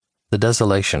The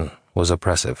desolation was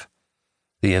oppressive.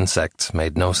 The insects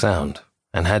made no sound,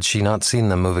 and had she not seen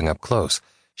them moving up close,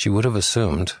 she would have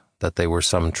assumed that they were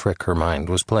some trick her mind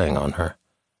was playing on her.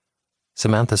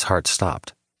 Samantha's heart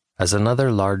stopped as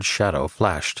another large shadow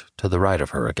flashed to the right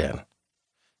of her again.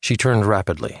 She turned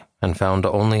rapidly and found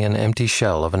only an empty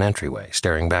shell of an entryway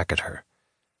staring back at her.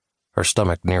 Her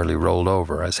stomach nearly rolled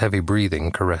over as heavy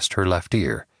breathing caressed her left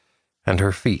ear, and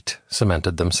her feet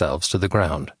cemented themselves to the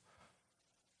ground.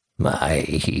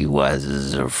 "I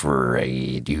was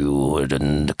afraid you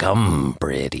wouldn't come,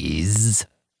 pretties."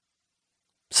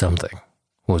 Something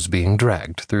was being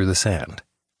dragged through the sand,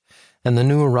 and the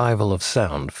new arrival of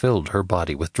sound filled her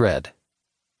body with dread.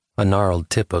 A gnarled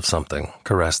tip of something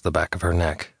caressed the back of her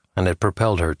neck, and it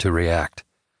propelled her to react.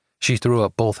 She threw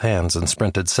up both hands and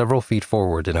sprinted several feet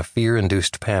forward in a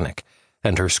fear-induced panic,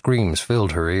 and her screams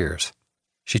filled her ears.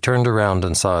 She turned around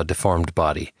and saw a deformed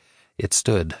body. It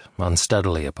stood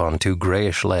unsteadily upon two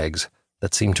grayish legs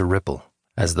that seemed to ripple,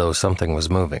 as though something was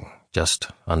moving just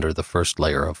under the first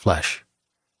layer of flesh.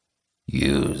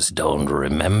 "Yous don't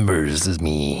remembers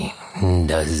me,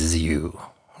 does you?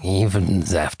 Even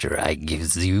after I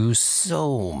gives you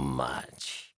so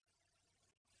much."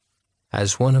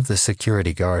 As one of the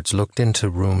security guards looked into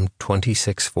room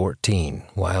 2614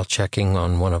 while checking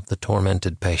on one of the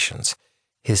tormented patients,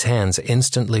 his hands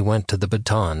instantly went to the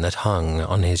baton that hung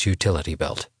on his utility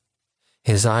belt.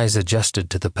 His eyes adjusted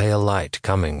to the pale light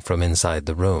coming from inside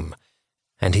the room,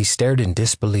 and he stared in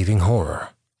disbelieving horror.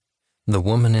 The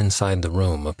woman inside the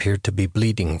room appeared to be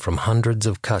bleeding from hundreds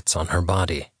of cuts on her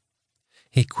body.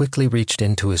 He quickly reached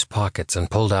into his pockets and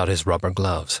pulled out his rubber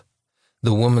gloves.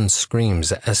 The woman's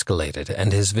screams escalated,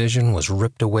 and his vision was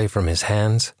ripped away from his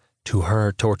hands to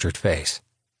her tortured face.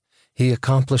 He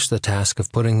accomplished the task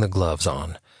of putting the gloves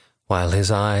on, while his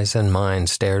eyes and mind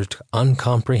stared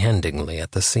uncomprehendingly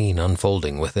at the scene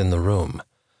unfolding within the room.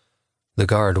 The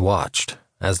guard watched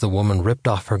as the woman ripped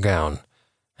off her gown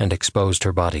and exposed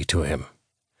her body to him.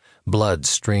 Blood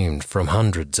streamed from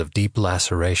hundreds of deep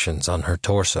lacerations on her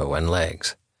torso and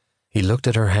legs. He looked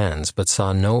at her hands but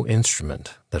saw no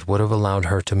instrument that would have allowed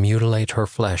her to mutilate her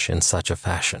flesh in such a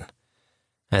fashion.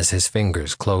 As his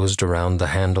fingers closed around the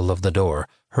handle of the door,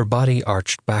 her body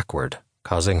arched backward,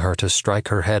 causing her to strike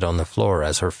her head on the floor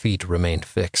as her feet remained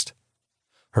fixed.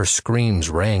 Her screams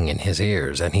rang in his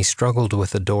ears, and he struggled with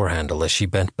the door handle as she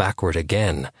bent backward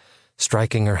again,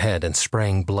 striking her head and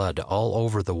spraying blood all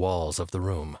over the walls of the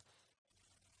room.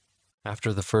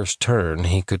 After the first turn,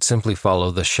 he could simply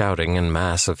follow the shouting and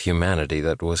mass of humanity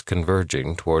that was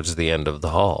converging towards the end of the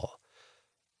hall.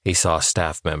 He saw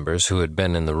staff members who had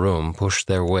been in the room push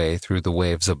their way through the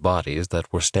waves of bodies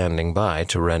that were standing by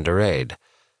to render aid.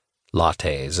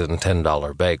 Lattes and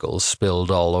 $10 bagels spilled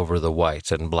all over the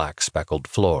white and black speckled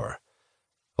floor.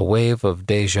 A wave of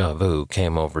déjà vu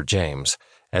came over James,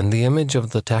 and the image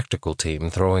of the tactical team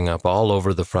throwing up all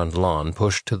over the front lawn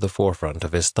pushed to the forefront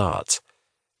of his thoughts.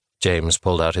 James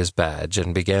pulled out his badge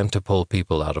and began to pull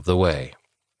people out of the way.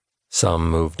 Some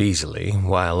moved easily,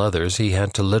 while others he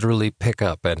had to literally pick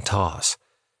up and toss.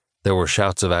 There were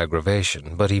shouts of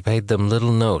aggravation, but he paid them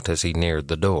little note as he neared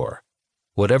the door.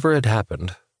 Whatever had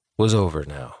happened was over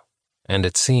now, and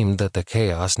it seemed that the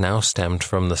chaos now stemmed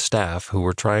from the staff who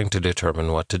were trying to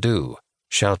determine what to do.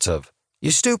 Shouts of,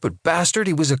 "You stupid bastard,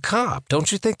 he was a cop.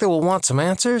 Don't you think they will want some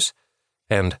answers?"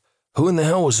 And, "Who in the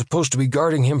hell was supposed to be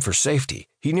guarding him for safety?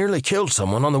 He nearly killed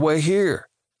someone on the way here,"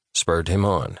 spurred him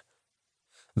on.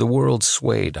 The world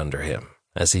swayed under him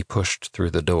as he pushed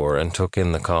through the door and took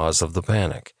in the cause of the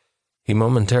panic. He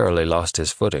momentarily lost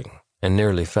his footing and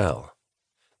nearly fell.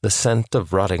 The scent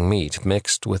of rotting meat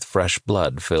mixed with fresh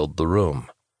blood filled the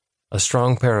room. A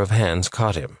strong pair of hands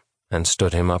caught him and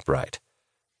stood him upright.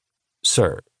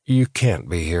 "Sir, you can't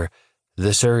be here.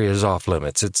 This area is off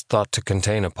limits. It's thought to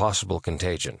contain a possible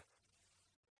contagion."